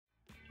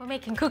We're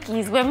making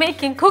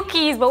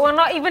cookies, but we're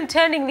not even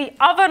turning the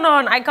oven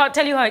on. I can't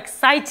tell you how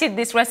excited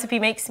this recipe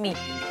makes me.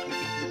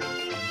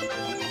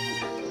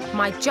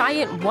 My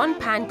giant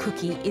one-pan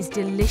cookie is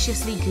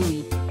deliciously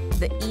gooey,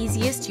 the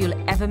easiest you'll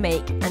ever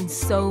make and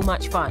so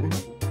much fun.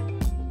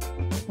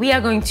 We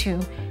are going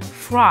to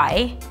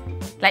fry,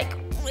 like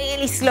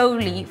really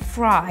slowly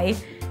fry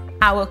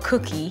our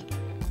cookie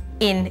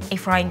in a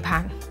frying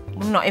pan.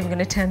 I'm not even going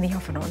to turn the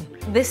oven on.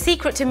 The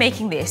secret to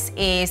making this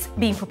is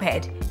being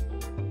prepared.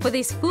 For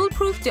this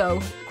foolproof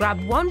dough,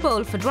 grab one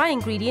bowl for dry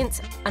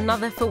ingredients,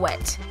 another for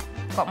wet.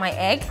 Got my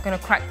egg, I'm gonna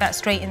crack that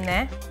straight in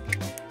there.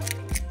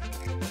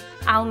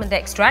 Almond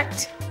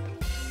extract,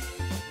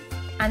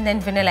 and then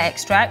vanilla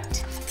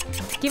extract.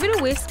 Give it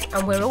a whisk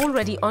and we're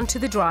already onto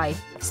the dry,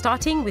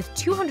 starting with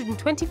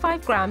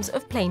 225 grams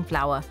of plain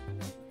flour,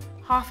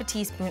 half a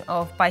teaspoon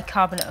of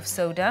bicarbonate of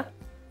soda,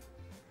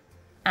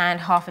 and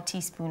half a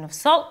teaspoon of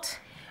salt.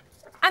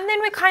 And then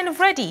we're kind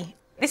of ready.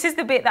 This is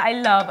the bit that I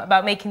love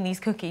about making these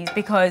cookies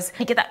because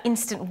you get that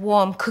instant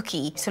warm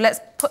cookie. So let's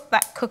put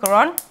that cooker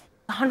on.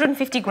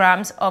 150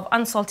 grams of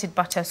unsalted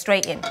butter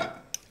straight in.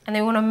 And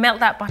then we want to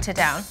melt that butter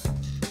down.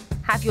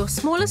 Have your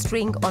smallest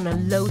ring on a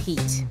low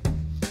heat.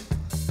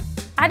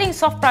 Adding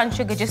soft brown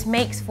sugar just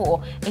makes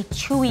for a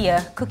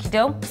chewier cookie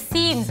dough.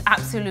 Seems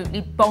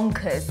absolutely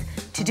bonkers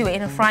to do it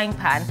in a frying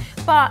pan,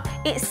 but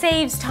it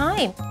saves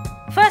time.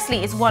 Firstly,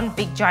 it's one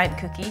big giant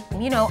cookie.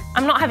 You know,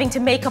 I'm not having to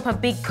make up a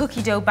big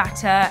cookie dough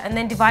batter and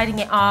then dividing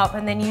it up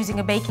and then using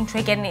a baking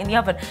tray, getting it in the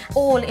oven,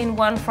 all in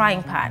one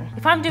frying pan.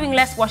 If I'm doing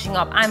less washing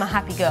up, I'm a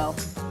happy girl.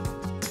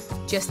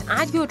 Just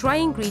add your dry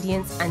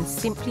ingredients and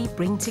simply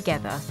bring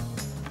together.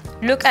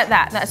 Look at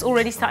that, that's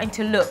already starting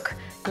to look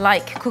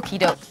like cookie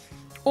dough.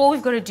 All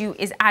we've got to do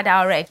is add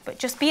our egg, but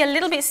just be a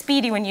little bit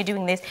speedy when you're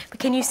doing this. But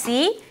can you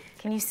see?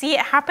 Can you see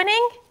it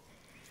happening?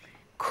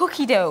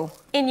 Cookie dough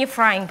in your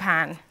frying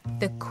pan.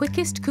 The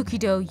quickest cookie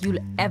dough you'll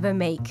ever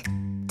make.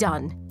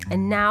 Done.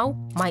 And now,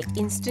 my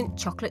instant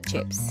chocolate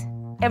chips.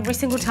 Every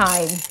single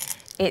time,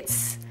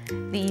 it's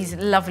these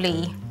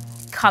lovely,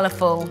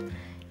 colourful,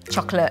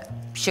 chocolate,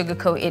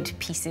 sugar-coated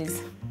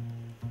pieces.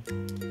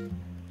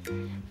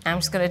 I'm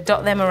just gonna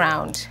dot them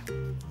around.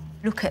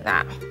 Look at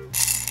that.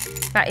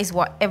 That is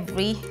what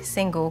every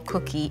single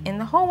cookie in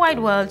the whole wide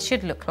world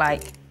should look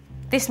like.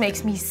 This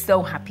makes me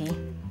so happy.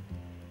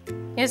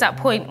 There's that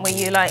point where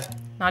you're like,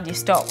 Nadia,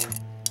 stop.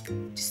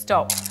 Just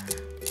stop.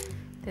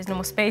 There's no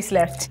more space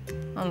left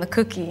on the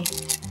cookie.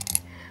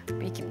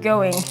 But you keep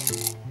going,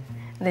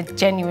 and there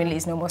genuinely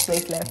is no more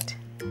space left.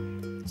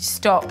 Just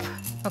stop.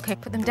 Okay,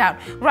 put them down.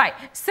 Right,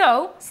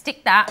 so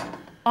stick that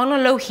on a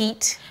low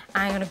heat.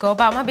 I'm gonna go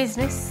about my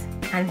business,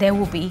 and there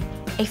will be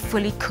a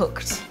fully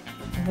cooked,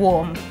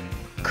 warm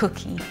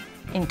cookie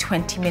in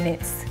 20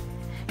 minutes.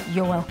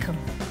 You're welcome.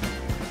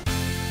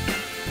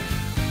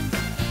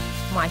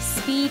 My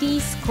speedy,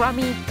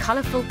 scrummy,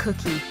 colourful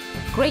cookie.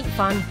 Great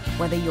fun,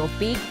 whether you're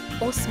big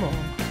or small.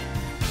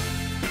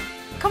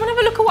 Come and have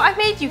a look at what I've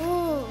made you.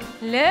 Ooh.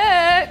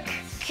 Look.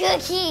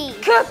 Cookie.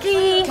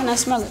 Cookie. Can I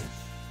smell it?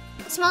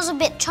 It smells a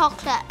bit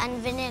chocolate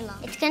and vanilla.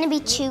 It's going to be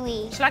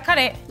chewy. Shall I cut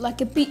it? Like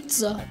a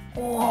pizza.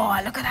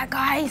 Oh, look at that,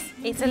 guys.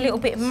 It's a little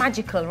bit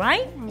magical,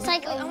 right? It's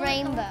like a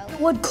rainbow. The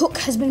word cook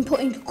has been put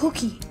into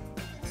cookie.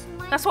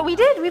 That's what we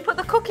did. We put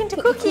the cook into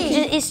cookie.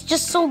 It's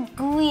just so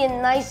gooey and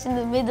nice in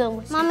the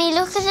middle. Mummy,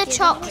 look at the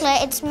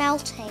chocolate. It's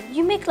melting.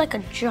 You make like a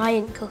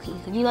giant cookie.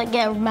 Could you like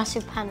get a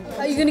massive pan?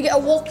 Are you gonna get a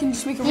wok and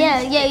just make a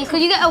Yeah.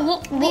 Could you get a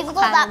wok? We've got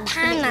that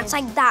pan that's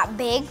like that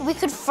big. We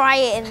could fry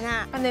it in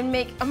that. And then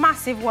make a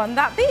massive one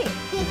that big.